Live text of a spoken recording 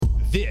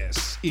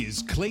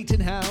is Clayton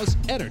Howe's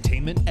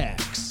Entertainment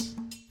X.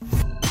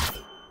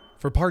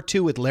 For part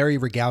 2 with Larry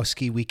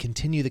Rogowski, we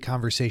continue the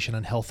conversation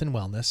on health and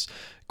wellness,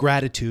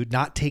 gratitude,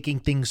 not taking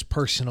things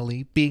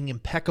personally, being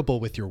impeccable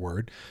with your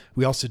word.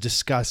 We also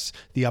discuss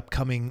the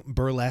upcoming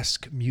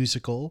burlesque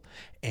musical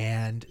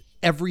and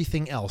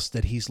everything else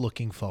that he's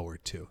looking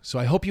forward to. So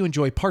I hope you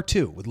enjoy part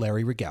 2 with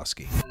Larry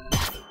Rogowski.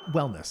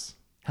 Wellness,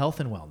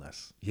 health and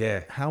wellness.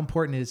 Yeah. How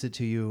important is it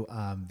to you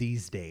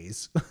these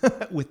days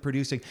with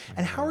producing?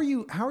 And how are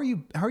you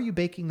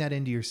baking that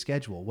into your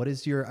schedule? What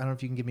is your, I don't know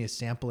if you can give me a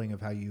sampling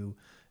of how you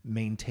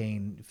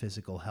maintain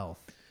physical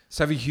health.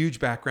 So I have a huge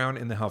background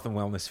in the health and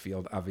wellness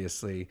field,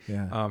 obviously,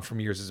 from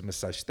years as a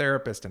massage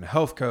therapist and a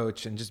health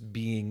coach, and just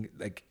being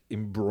like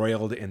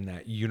embroiled in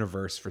that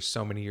universe for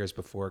so many years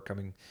before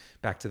coming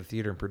back to the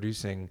theater and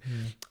producing.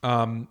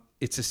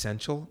 It's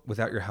essential.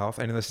 Without your health,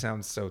 I know this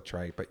sounds so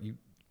trite, but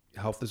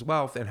health is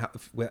wealth, and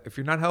if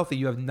you're not healthy,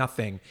 you have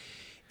nothing.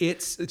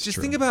 It's just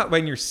true. Think about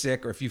when you're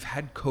sick, or if you've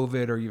had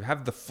COVID, or you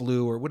have the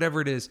flu, or whatever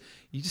it is,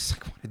 you just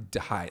like want to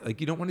die. Like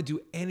you don't want to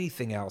do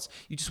anything else.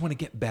 You just want to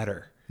get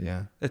better.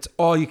 Yeah. That's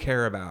all you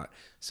care about.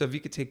 So if you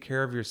could take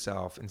care of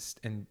yourself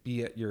and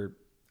be at your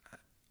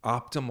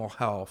optimal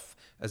health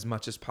as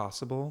much as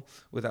possible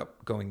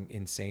without going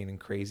insane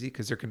and crazy,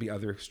 because there can be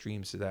other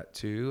extremes to that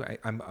too.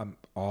 I'm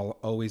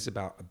always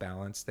about a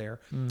balance there.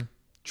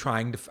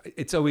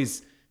 It's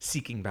always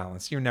seeking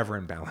balance. You're never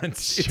in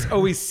balance. It's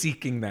always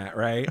seeking that,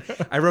 right?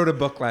 I wrote a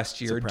book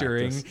last year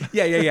during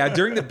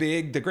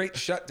the great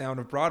shutdown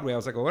of Broadway. I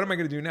was like, well, what am I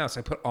going to do now? So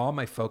I put all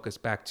my focus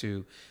back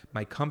to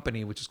my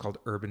company, which is called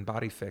Urban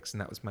Body Fix.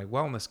 And that was my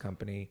wellness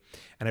company.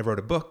 And I wrote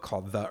a book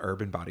called The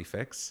Urban Body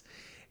Fix.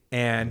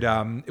 And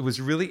it was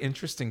a really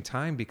interesting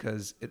time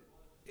because it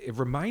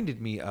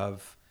reminded me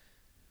of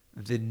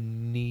the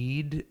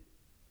need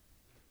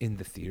in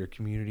the theater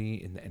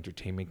community, in the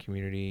entertainment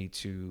community,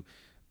 to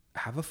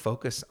have a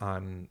focus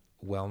on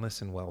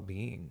wellness and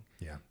well-being.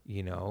 Yeah.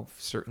 You know,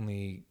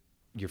 certainly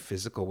your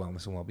physical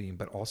wellness and well-being,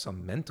 but also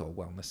mental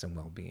wellness and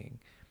well-being,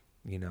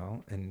 you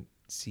know, and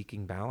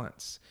seeking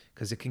balance,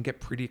 because it can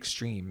get pretty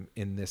extreme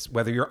in this,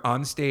 whether you're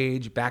on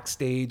stage,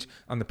 backstage,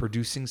 on the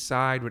producing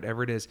side,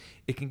 whatever it is,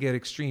 it can get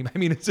extreme. I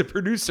mean, as a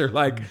producer,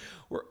 like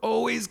we're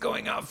always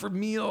going out for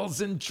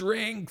meals and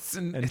drinks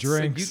and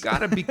drinks. Like, you got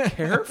to be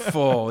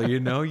careful, you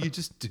know, you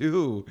just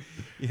do.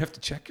 You have to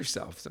check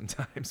yourself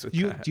sometimes with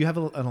that. Do you have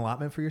an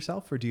allotment for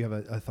yourself, or do you have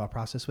a thought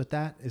process with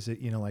that? Is it,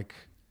 you know, like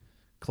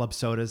club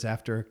sodas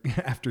after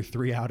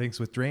 3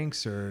 outings with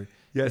drinks, or?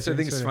 Yeah, so I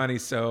think it's funny.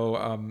 So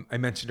I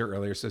mentioned her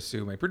earlier. So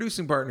Sue, my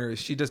producing partner,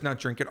 she does not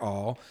drink at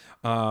all.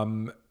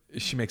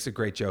 She makes a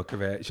great joke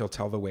of it. She'll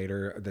tell the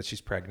waiter that she's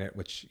pregnant,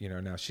 which, you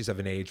know, now she's of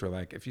an age where,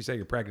 like, if you say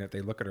you're pregnant,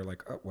 they look at her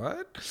like,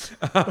 what?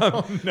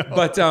 No.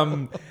 But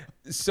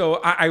so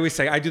I always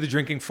say I do the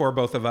drinking for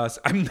both of us.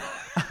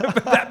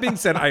 But that being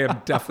said, I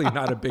am definitely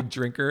not a big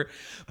drinker,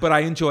 but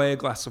I enjoy a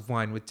glass of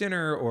wine with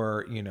dinner,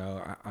 or, you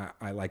know,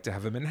 I like to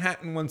have a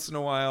Manhattan once in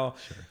a while.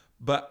 Sure.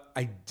 But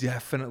I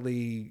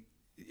definitely,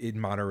 in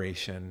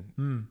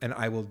moderation, and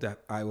I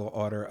will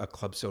order a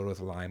club soda with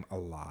lime a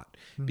lot,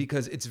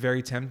 because it's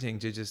very tempting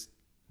to just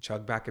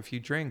chug back a few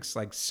drinks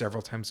like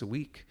several times a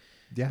week.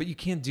 Yeah. But you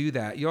can't do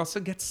that. You also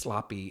get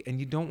sloppy, and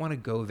you don't want to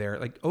go there.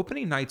 Like,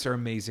 opening nights are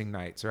amazing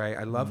nights, right?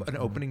 I love an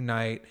opening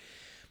night.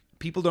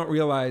 People don't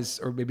realize,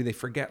 or maybe they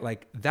forget,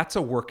 like, that's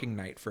a working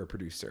night for a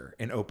producer,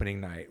 an opening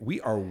night.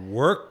 We are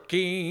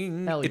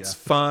working. Hell yeah. It's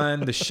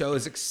fun. The show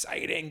is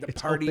exciting. The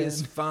party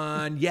is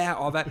fun. Yeah,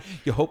 all that.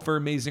 You hope for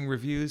amazing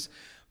reviews.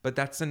 But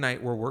that's the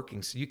night we're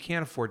working. So you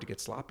can't afford to get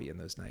sloppy in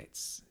those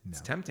nights. It's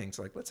tempting. It's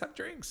like, let's have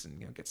drinks and,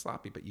 you know, get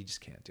sloppy, but you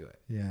just can't do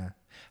it. Yeah.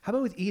 How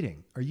about with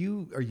eating? Are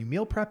you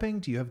meal prepping?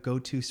 Do you have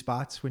go-to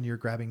spots when you're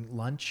grabbing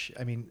lunch?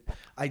 I mean,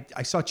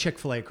 I saw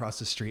Chick-fil-A across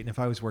the street, and if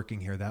I was working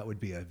here, that would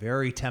be a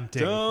very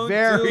tempting moment.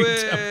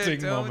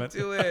 Don't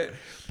do it.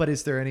 But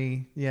is there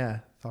any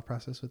thought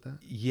process with that?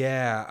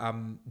 Yeah,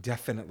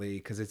 definitely,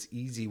 because it's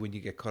easy when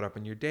you get caught up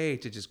in your day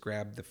to just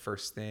grab the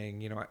first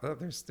thing. You know,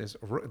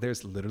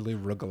 there's literally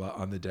arugula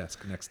on the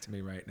desk next to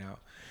me right now.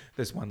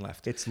 There's one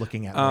left. It's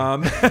looking at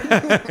me.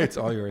 It's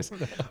all yours.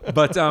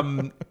 But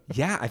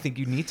yeah, I think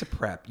you need to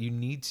prep. You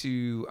need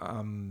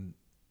to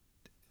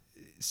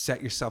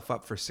set yourself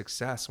up for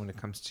success when it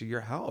comes to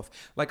your health.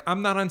 Like,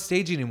 I'm not on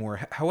stage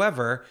anymore.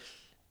 However,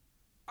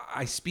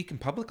 I speak in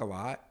public a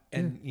lot.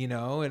 And, you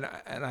know, and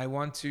I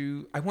want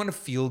to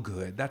feel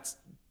good. That's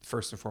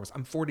first and foremost.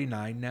 I'm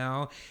 49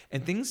 now,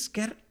 and things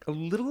get a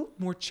little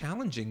more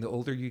challenging the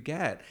older you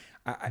get.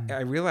 I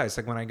realized,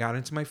 like, when I got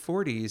into my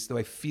 40s, though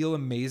I feel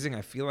amazing,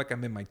 I feel like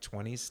I'm in my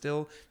 20s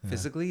still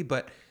physically,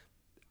 but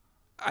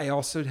I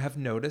also have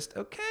noticed,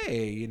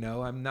 okay, you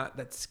know, I'm not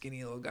that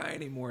skinny little guy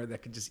anymore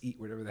that can just eat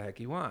whatever the heck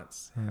he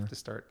wants. I have to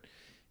start,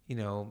 you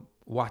know,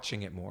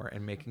 watching it more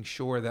and making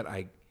sure that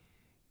I,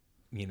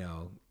 you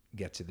know,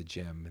 get to the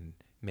gym and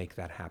make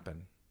that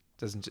happen.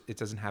 It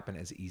doesn't happen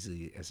as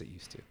easily as it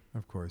used to.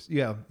 Of course.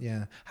 Yeah.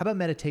 How about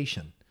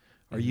meditation?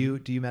 Do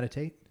you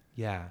meditate?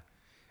 Yeah.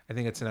 I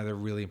think it's another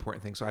really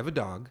important thing. So I have a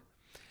dog.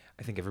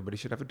 I think everybody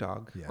should have a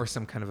dog or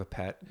some kind of a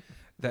pet.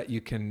 that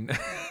you can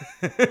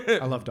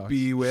I love dogs.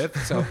 be with.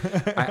 So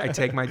I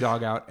take my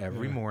dog out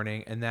every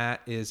morning, and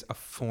that is a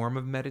form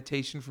of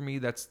meditation for me.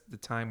 That's the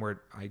time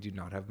where I do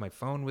not have my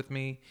phone with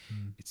me.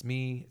 It's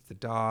me, it's the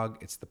dog,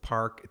 it's the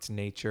park, it's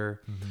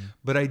nature.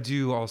 But I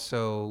do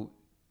also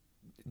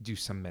do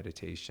some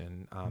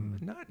meditation,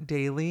 not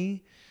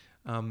daily.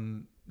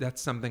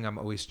 That's something I'm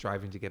always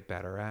striving to get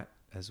better at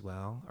as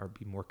well, or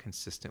be more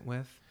consistent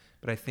with.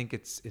 But I think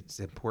it's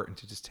important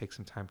to just take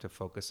some time to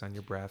focus on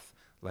your breath,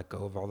 let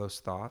go of all those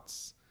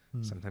thoughts.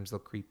 Sometimes they'll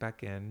creep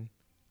back in,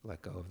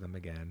 let go of them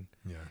again.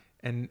 Yeah.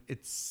 And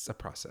it's a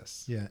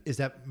process. Yeah. Is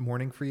that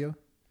morning for you?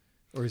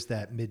 Or is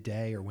that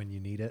midday or when you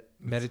need it?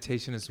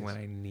 Meditation is when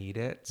I need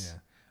it.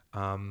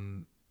 Yeah.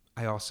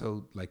 I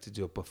also like to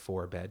do it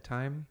before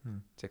bedtime.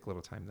 Take a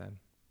little time then.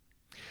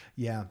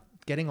 Yeah.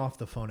 Getting off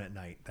the phone at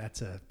night.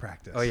 That's a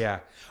practice. Oh, yeah.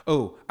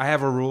 Oh, I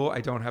have a rule.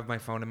 I don't have my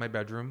phone in my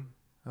bedroom.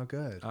 Oh,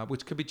 good.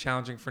 Which could be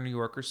challenging for New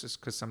Yorkers,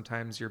 just because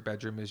sometimes your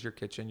bedroom is your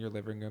kitchen, your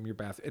living room, your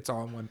bath. It's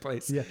all in one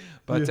place. Yeah.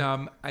 But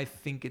I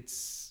think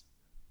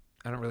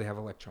I don't really have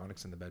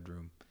electronics in the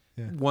bedroom.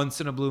 Yeah. Once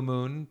in a blue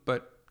moon,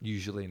 but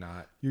usually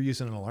not. You're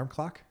using an alarm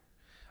clock?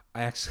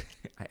 I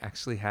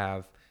actually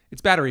have,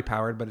 it's battery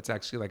powered, but it's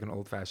actually like an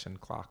old fashioned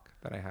clock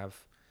that I have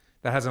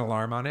that has an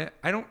alarm on it.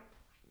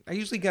 I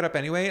usually get up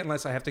anyway,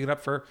 unless I have to get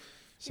up for,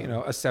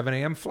 a 7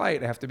 a.m.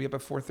 flight. I have to be up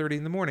at 4:30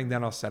 in the morning.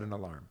 Then I'll set an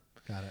alarm.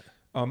 Got it.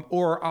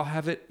 Or I'll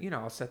have it,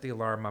 I'll set the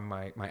alarm on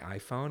my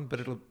iPhone, but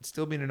it'll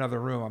still be in another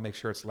room. I'll make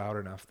sure it's loud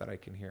enough that I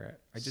can hear it.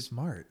 I just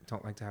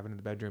don't like to have it in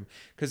the bedroom,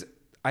 because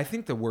I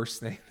think the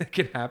worst thing that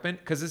can happen,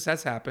 because this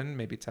has happened,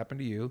 maybe it's happened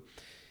to you,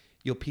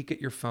 you'll peek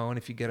at your phone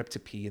if you get up to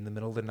pee in the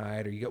middle of the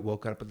night, or you get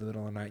woken up in the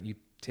middle of the night, and you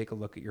take a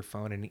look at your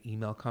phone and an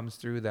email comes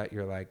through that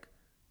you're like,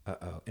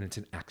 uh-oh, and it's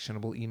an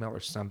actionable email or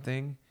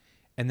something,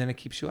 and then it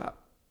keeps you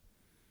up.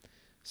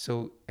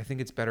 So I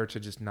think it's better to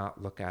just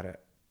not look at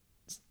it.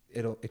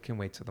 It can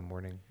wait till the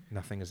morning.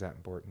 Nothing is that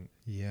important.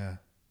 Yeah.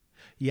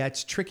 Yeah,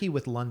 it's tricky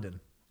with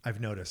London. I've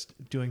noticed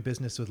doing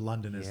business with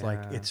London is like,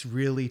 it's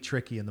really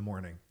tricky in the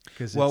morning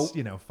because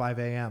it's, 5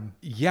 a.m.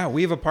 Yeah.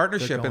 We have a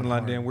partnership in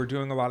London. hard. We're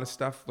doing a lot of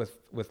stuff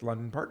with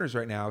London partners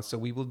right now. So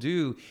we will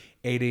do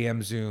 8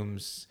 a.m.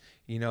 Zooms,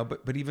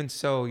 but even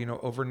so,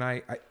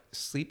 overnight,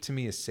 sleep to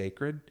me is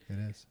sacred. It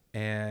is.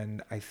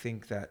 And I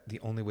think that the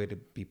only way to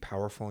be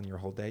powerful in your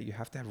whole day, you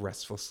have to have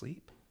restful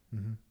sleep.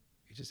 Mm-hmm.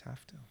 You just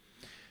have to.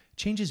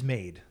 Changes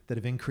made that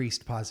have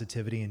increased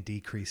positivity and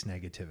decreased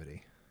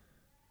negativity.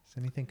 Is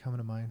anything coming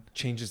to mind?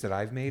 Changes that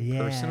I've made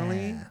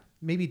personally?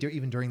 Maybe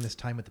even during this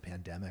time with the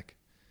pandemic.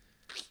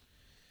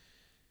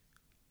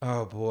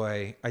 Oh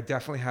boy. I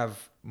definitely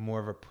have more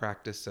of a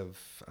practice of,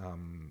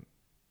 I'm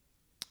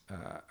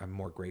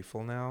more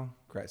grateful now.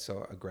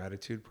 So a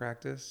gratitude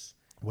practice.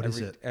 What is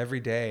it?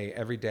 Every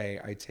day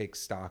I take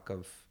stock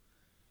of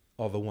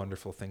all the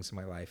wonderful things in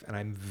my life. And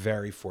I'm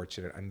very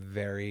fortunate.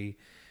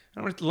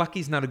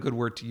 Lucky's not a good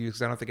word to use,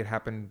 because I don't think it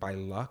happened by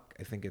luck.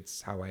 I think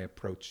it's how I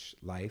approach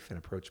life and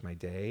approach my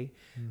day.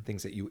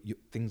 Things that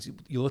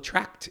you'll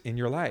attract in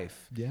your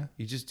life. Yeah.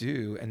 You just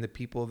do. And the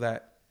people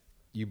that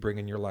you bring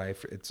in your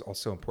life, it's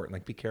also important.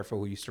 Like, be careful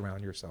who you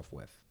surround yourself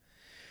with.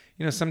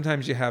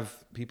 Sometimes you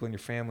have people in your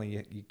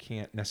family you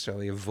can't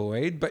necessarily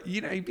avoid, but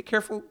you be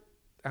careful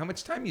how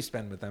much time you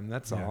spend with them.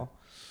 That's all.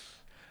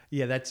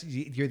 Yeah,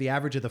 you're the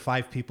average of the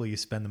 5 people you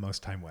spend the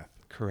most time with.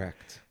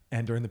 Correct.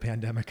 And during the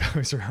pandemic, I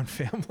was around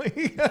family.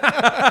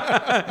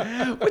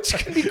 Which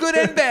can be good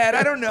and bad.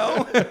 I don't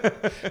know.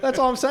 That's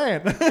all I'm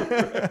saying.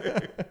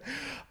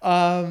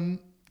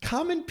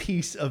 Common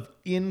piece of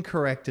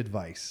incorrect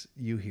advice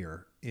you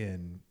hear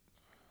in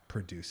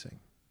producing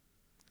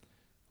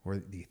or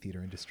the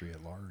theater industry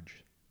at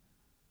large.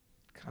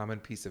 Common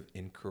piece of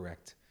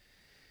incorrect.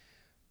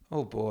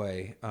 Oh,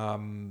 boy.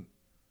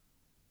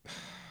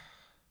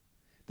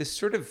 This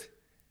sort of...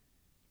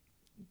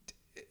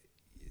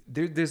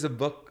 There's a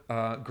book,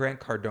 Grant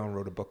Cardone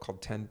wrote a book called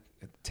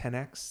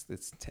 10X.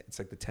 It's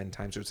like the 10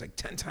 times, or it's like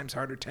 10 times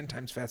harder, 10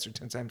 times faster,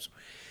 10 times.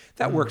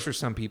 That works for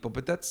some people,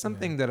 but that's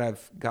something that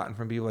I've gotten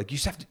from people like, you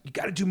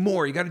got to do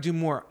more. You got to do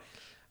more.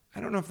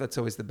 I don't know if that's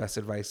always the best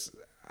advice.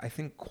 I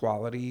think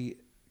quality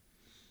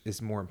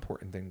is more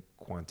important than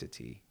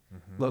quantity.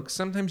 Mm-hmm. Look,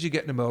 sometimes you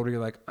get in a mode where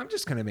you're like, I'm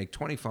just going to make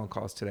 20 phone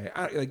calls today.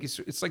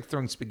 It's like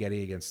throwing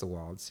spaghetti against the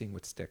wall and seeing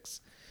what sticks.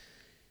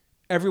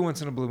 Every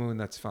once in a blue moon,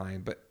 that's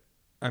fine, but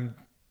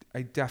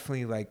I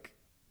definitely like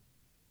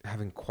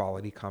having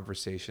quality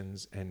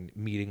conversations and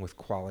meeting with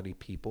quality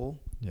people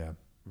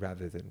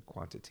rather than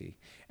quantity.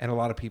 And a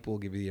lot of people will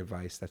give you the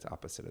advice that's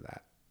opposite of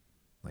that.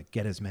 Like,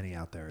 get as many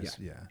out there as,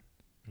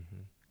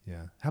 Mm-hmm.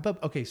 Yeah. How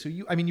about, okay, so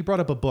you brought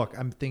up a book.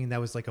 I'm thinking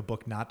that was like a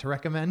book not to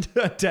recommend,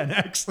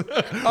 10X.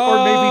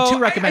 Or maybe to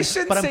recommend. I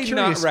shouldn't say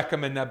not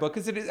recommend that book,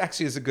 because it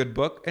actually is a good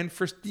book. And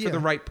for the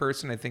right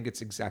person, I think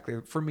it's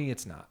exactly, for me,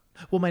 it's not.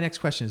 Well, my next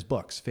question is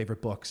books.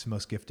 Favorite books,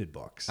 most gifted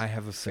books. I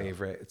have a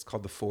favorite. It's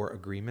called The 4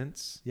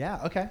 Agreements.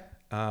 Yeah, okay.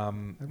 Oh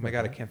my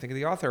God, I can't think of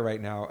the author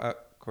right now.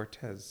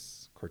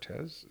 Cortez,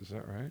 is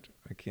that right?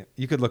 I can't.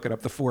 You could look it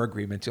up, The 4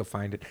 Agreements. You'll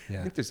find it. Yeah.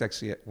 I think there's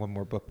actually one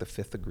more book, The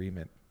 5th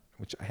Agreement,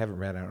 which I haven't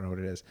read. I don't know what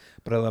it is,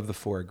 but I love the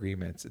 4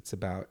 agreements. It's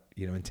about,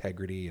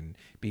 integrity and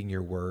being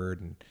your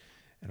word and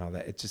all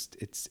that.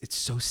 It's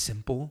so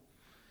simple,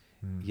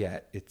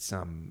 yet it's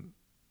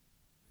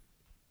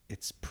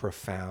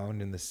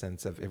profound in the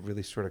sense of it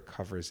really sort of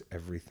covers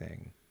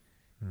everything.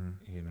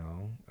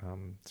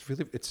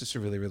 It's just a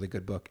really, really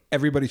good book.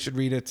 Everybody should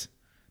read it.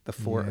 The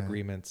 4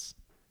 agreements.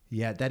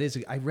 Yeah, that is.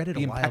 I read it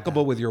Be a while back.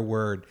 impeccable with your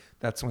word.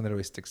 That's one that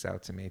always sticks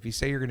out to me. If you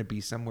say you're going to be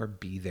somewhere,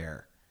 be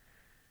there.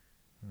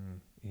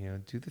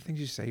 Do the things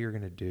you say you're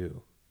going to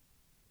do.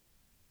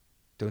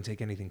 Don't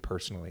take anything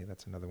personally.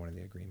 That's another one of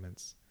the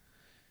agreements.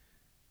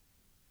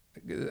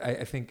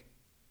 I think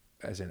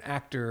as an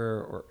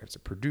actor or as a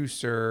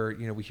producer,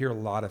 we hear a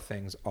lot of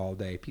things all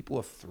day. People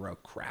will throw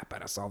crap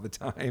at us all the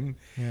time.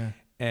 Yeah.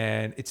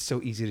 And it's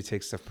so easy to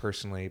take stuff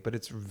personally, but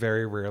it's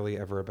very rarely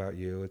ever about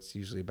you. It's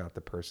usually about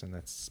the person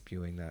that's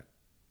spewing that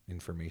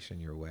information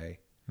your way.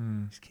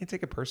 You just can't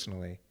take it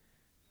personally,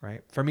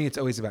 right? For me, it's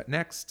always about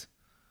next.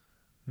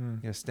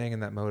 Staying in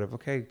that mode of,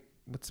 okay,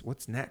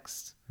 what's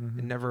next?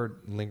 And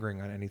never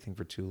lingering on anything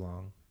for too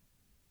long.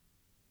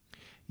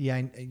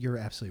 Yeah, you're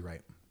absolutely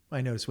right. I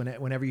notice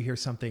whenever you hear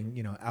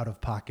something, out of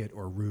pocket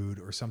or rude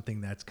or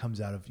something that comes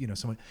out of,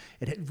 someone,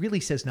 it really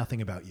says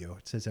nothing about you.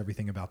 It says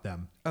everything about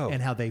them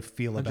and how they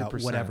feel 100%.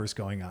 About whatever's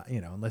going on,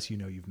 unless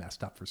you've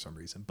messed up for some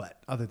reason.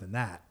 But other than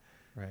that,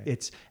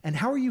 right. And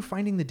how are you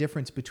finding the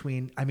difference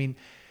between, and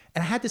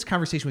I had this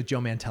conversation with Joe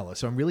Mantello,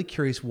 so I'm really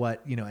curious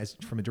what, as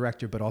from a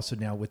director, but also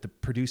now with the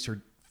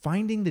producer,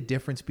 finding the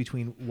difference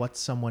between what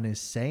someone is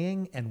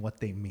saying and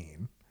what they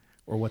mean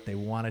or what they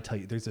want to tell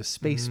you. There's a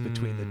space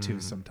between the two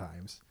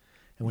sometimes.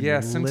 And when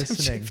you're sometimes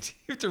listening,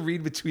 you have to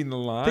read between the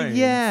lines. But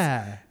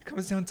yeah. It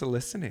comes down to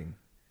listening.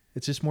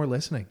 It's just more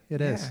listening.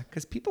 It is. Yeah,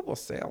 because people will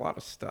say a lot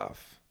of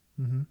stuff.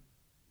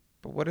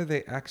 But what are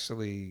they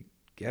actually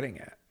getting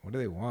at? What do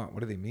they want? What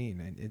do they mean?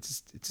 And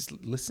it's just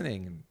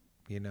listening and,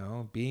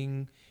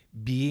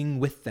 being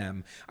with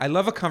them. I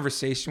love a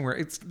conversation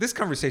where this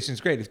conversation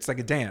is great. It's like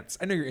a dance.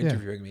 I know you're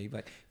interviewing me,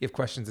 like you have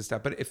questions and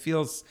stuff, but it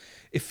feels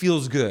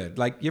good.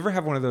 Like, you ever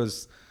have one of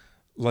those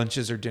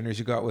lunches or dinners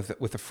you go out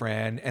with a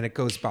friend and it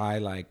goes by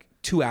like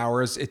 2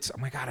 hours? It's, oh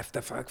my God, I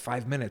like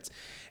 5 minutes.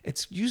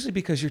 It's usually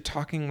because you're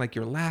talking, like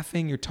you're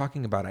laughing, you're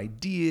talking about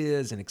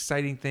ideas and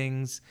exciting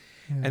things.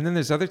 And then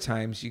there's other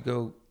times you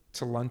go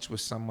to lunch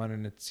with someone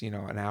and it's,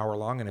 an hour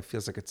long and it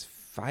feels like it's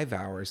 5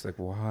 hours. Like,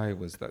 why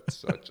was that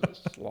such a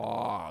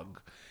slog?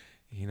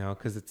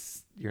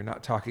 Because you're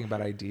not talking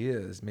about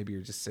ideas. Maybe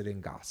you're just sitting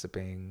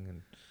gossiping,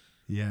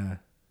 and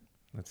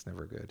that's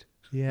never good.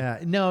 Yeah.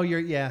 No,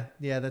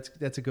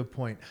 that's a good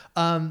point.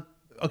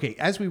 Okay.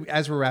 As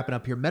we're wrapping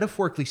up here,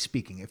 metaphorically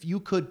speaking, if you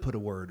could put a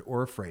word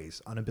or a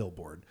phrase on a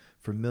billboard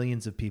for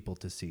millions of people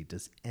to see,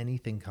 does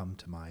anything come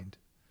to mind?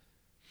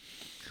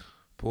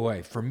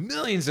 Boy, for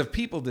millions of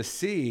people to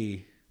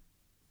see,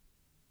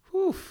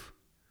 whew.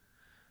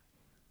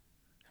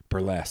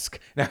 Burlesque.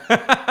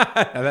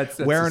 That's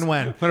Where and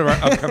when? One of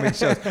our upcoming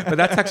shows. But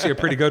that's actually a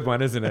pretty good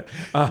one, isn't it?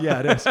 Yeah,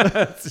 it is.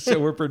 It's a show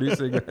we're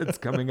producing. It's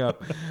coming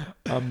up.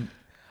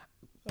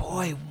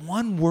 Boy,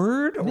 one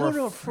word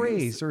or a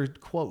phrase or a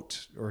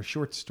quote or a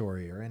short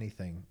story or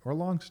anything or a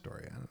long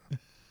story. I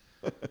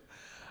don't know.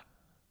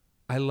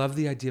 I love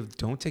the idea of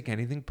don't take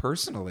anything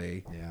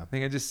personally. Yeah. I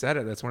think I just said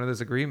it. That's one of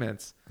those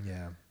agreements.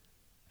 Yeah.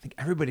 I think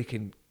everybody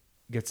can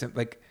get some,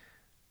 like,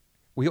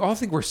 we all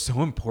think we're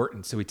so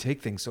important, so we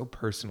take things so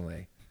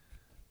personally.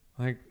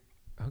 Like,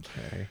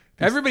 okay.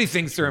 Everybody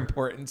thinks they're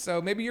important, so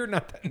maybe you're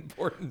not that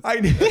important.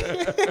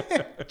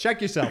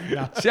 Check yourself.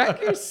 No. Check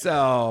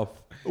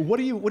yourself. What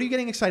are you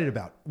getting excited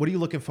about? What are you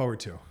looking forward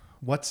to?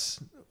 What's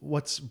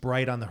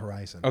bright on the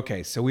horizon?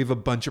 Okay, so we have a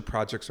bunch of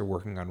projects we're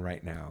working on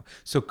right now.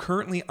 So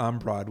currently on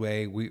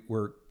Broadway,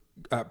 we're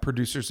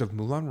producers of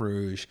Moulin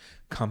Rouge,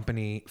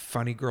 Company,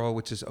 Funny Girl,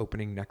 which is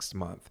opening next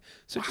month.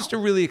 So just a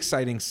really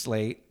exciting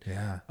slate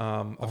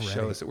of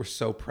shows that we're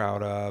so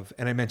proud of.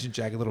 And I mentioned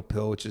Jagged Little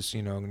Pill, which is,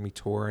 going to be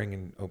touring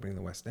and opening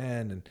the West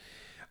End.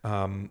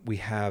 And we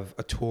have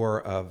a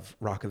tour of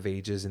Rock of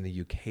Ages in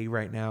the UK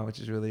right now, which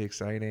is really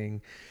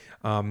exciting.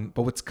 But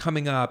what's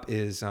coming up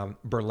is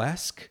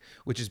Burlesque,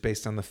 which is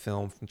based on the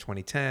film from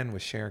 2010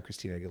 with Cher and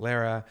Christina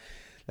Aguilera.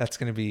 That's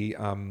going to be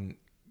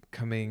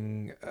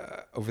coming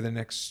over the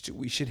next.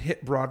 We should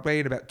hit Broadway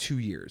in about 2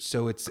 years.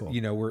 So it's cool.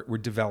 We're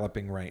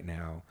developing right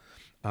now.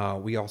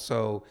 We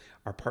also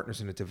are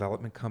partners in a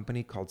development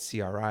company called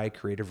CRI,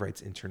 Creative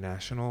Rights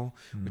International,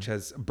 which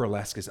has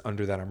Burlesque is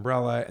under that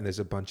umbrella, and there's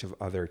a bunch of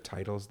other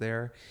titles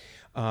there.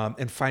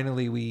 And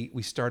finally,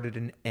 we started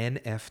an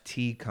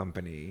NFT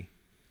company.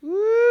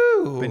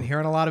 Been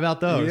hearing a lot about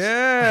those.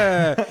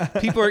 Yeah.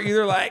 People are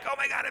either like, oh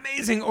my God,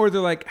 amazing. Or they're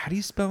like, how do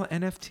you spell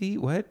NFT?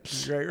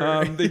 What?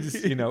 Right. They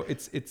just,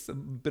 it's a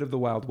bit of the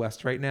Wild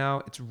West right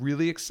now. It's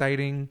really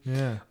exciting.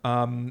 Yeah.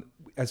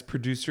 As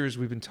producers,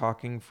 we've been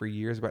talking for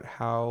years about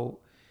how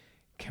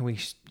can we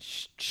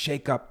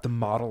shake up the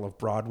model of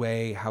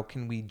Broadway? How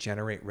can we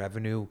generate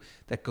revenue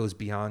that goes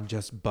beyond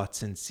just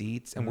butts and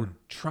seats? And we're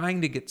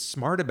trying to get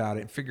smart about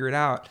it and figure it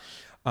out.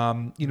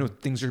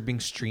 Things are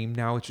being streamed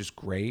now, which is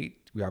great.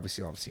 we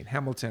obviously all have seen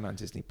Hamilton on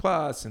Disney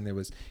Plus, and there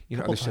was,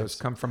 other shows,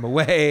 Come From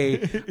Away,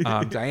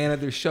 Diana.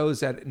 There's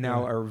shows that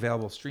now are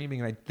available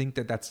streaming, and I think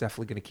that that's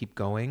definitely going to keep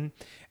going,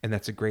 and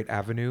that's a great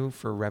avenue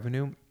for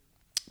revenue.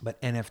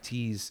 But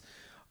NFTs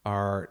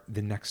are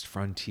the next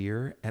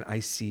frontier, and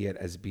I see it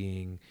as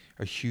being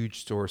a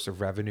huge source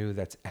of revenue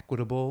that's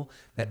equitable,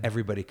 that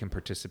everybody can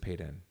participate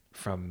in,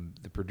 from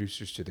the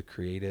producers to the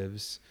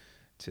creatives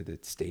to the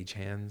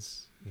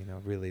stagehands.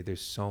 Really,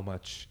 there's so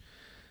much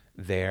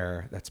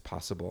there that's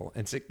possible.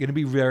 And it's going to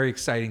be very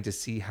exciting to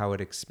see how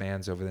it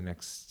expands over the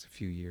next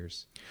few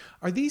years.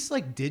 Are these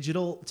like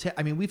digital?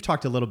 We've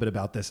talked a little bit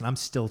about this, and I'm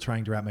still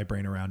trying to wrap my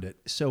brain around it.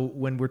 So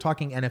when we're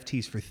talking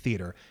NFTs for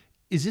theater,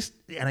 is this,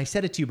 and I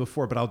said it to you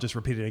before, but I'll just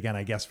repeat it again,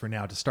 I guess, for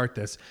now to start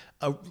this,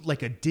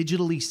 like a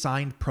digitally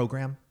signed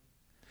program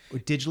or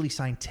digitally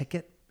signed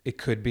ticket? It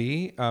could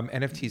be.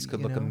 NFTs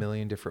could look a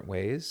million different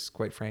ways,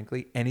 quite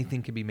frankly.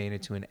 Anything can be made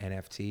into an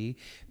NFT.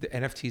 The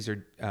NFTs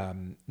are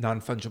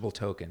non-fungible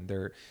token.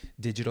 They're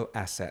digital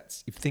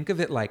assets. You think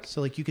of it like...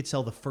 So like you could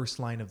sell the first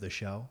line of the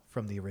show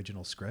from the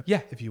original script.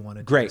 Yeah. If you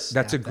wanted to. Great.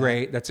 That's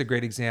a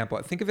great example.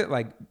 Think of it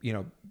like,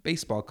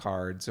 baseball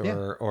cards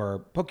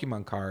or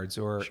Pokemon cards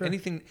or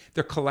anything.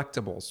 They're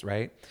collectibles,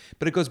 right?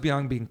 But it goes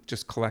beyond being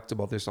just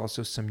collectible. There's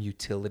also some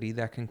utility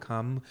that can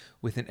come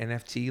with an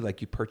NFT. Like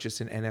you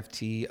purchase an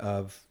NFT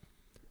of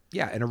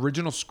an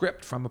original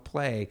script from a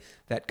play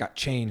that got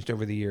changed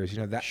over the years.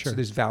 So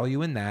there's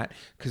value in that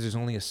because there's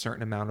only a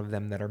certain amount of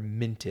them that are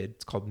minted.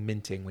 It's called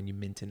minting. When you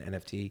mint an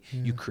NFT,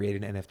 you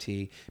create an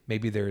NFT.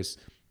 Maybe there's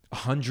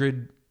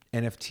 100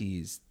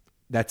 NFTs.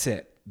 That's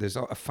it. There's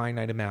a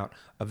finite amount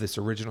of this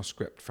original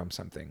script from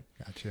something.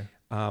 Gotcha.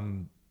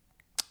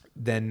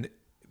 Then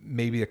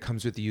maybe it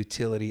comes with the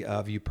utility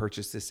of you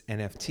purchase this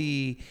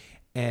NFT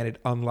and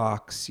it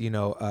unlocks, you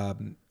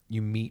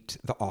meet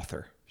the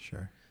author.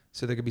 Sure.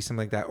 So there could be something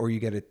like that, or you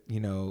get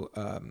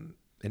an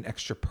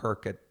extra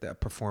perk at the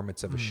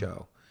performance of a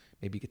show.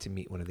 Maybe you get to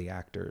meet one of the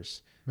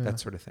actors, that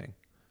sort of thing.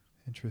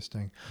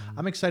 Interesting.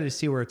 I'm excited to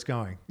see where it's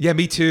going. Yeah,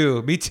 me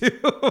too.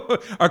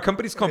 Our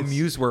company's called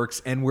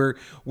MuseWorks, and we're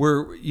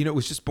it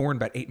was just born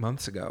about 8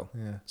 months ago.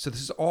 Yeah. So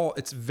this is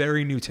it's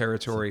very new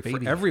territory for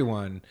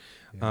everyone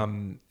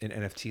in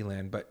NFT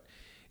land. But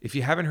if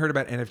you haven't heard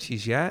about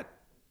NFTs yet,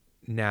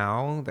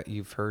 now that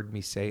you've heard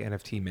me say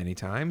NFT many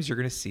times, you're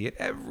going to see it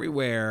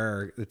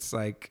everywhere. It's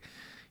like,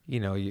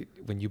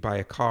 when you buy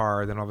a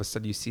car, then all of a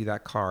sudden you see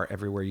that car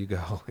everywhere you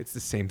go. It's the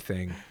same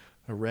thing.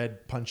 A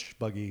red punch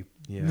buggy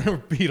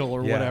Beetle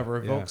or whatever,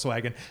 a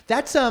Volkswagen.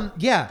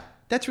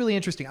 That's really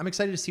interesting. I'm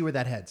excited to see where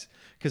that heads,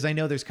 because I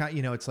know there's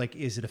it's like,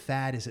 is it a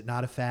fad? Is it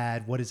not a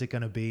fad? What is it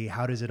going to be?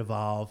 How does it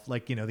evolve?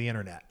 Like, the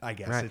internet, I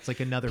guess. Right. It's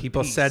like another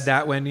People piece. said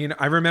that when,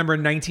 I remember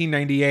in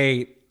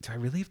 1998, do I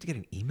really have to get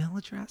an email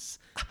address?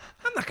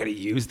 I'm not going to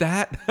use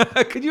that.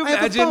 Could you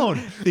imagine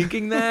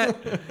thinking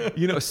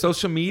that?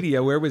 Social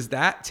media, where was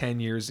that 10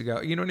 years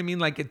ago? You know what I mean?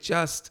 Like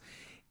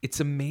it's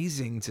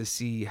amazing to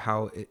see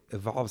how it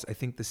evolves. I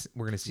think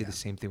we're going to see the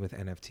same thing with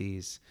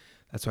NFTs.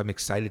 That's why I'm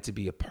excited to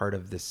be a part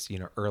of this,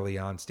 early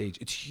on stage.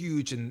 It's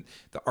huge in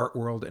the art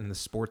world and the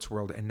sports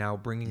world, and now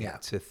bringing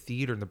it to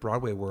theater and the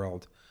Broadway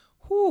world.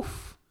 Whew,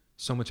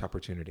 so much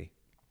opportunity.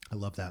 I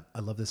love that. I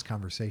love this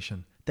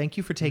conversation. Thank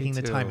you for taking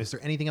the time. Is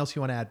there anything else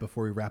you want to add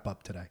before we wrap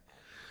up today?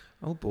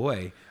 Oh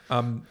boy.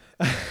 Come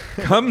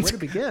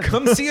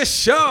see a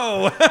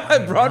show.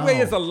 Broadway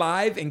is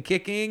alive and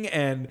kicking,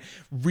 and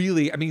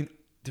really,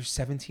 there's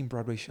 17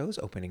 Broadway shows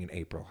opening in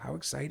April. How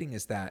exciting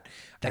is that?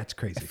 That's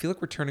crazy. I feel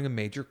like we're turning a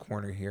major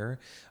corner here.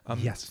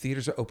 Yes.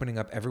 Theaters are opening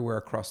up everywhere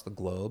across the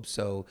globe.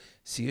 So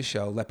see a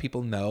show. Let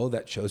people know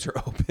that shows are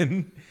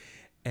open.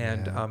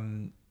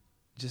 And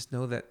just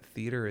know that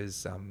theater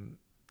is,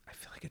 I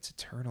feel like it's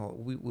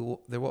eternal.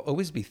 There will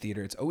always be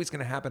theater. It's always going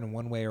to happen in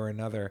one way or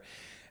another.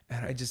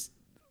 And I just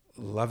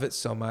love it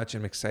so much.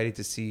 I'm excited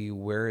to see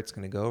where it's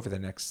going to go over the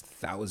next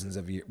thousands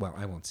of years. Well,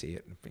 I won't see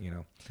it,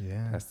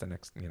 past the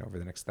next, over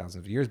the next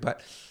thousands of years.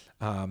 But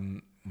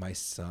my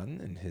son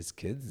and his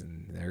kids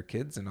and their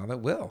kids and all that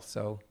will.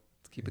 So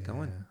let's keep it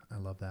going. I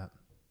love that.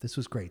 This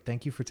was great.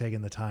 Thank you for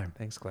taking the time.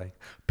 Thanks, Clay.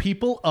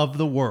 People of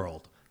the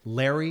world,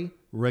 Larry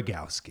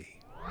Rogowski.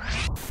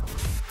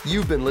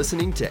 You've been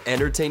listening to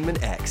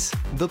Entertainment X,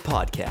 the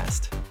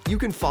podcast. You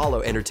can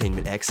follow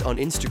Entertainment X on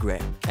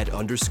Instagram at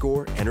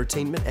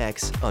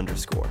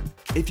 _EntertainmentX_.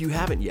 If you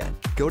haven't yet,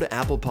 go to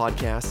Apple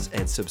Podcasts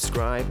and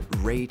subscribe,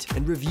 rate,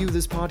 and review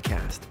this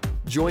podcast.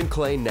 Join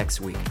Clay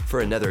next week for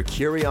another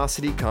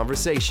curiosity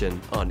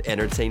conversation on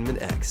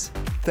Entertainment X.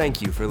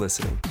 Thank you for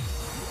listening.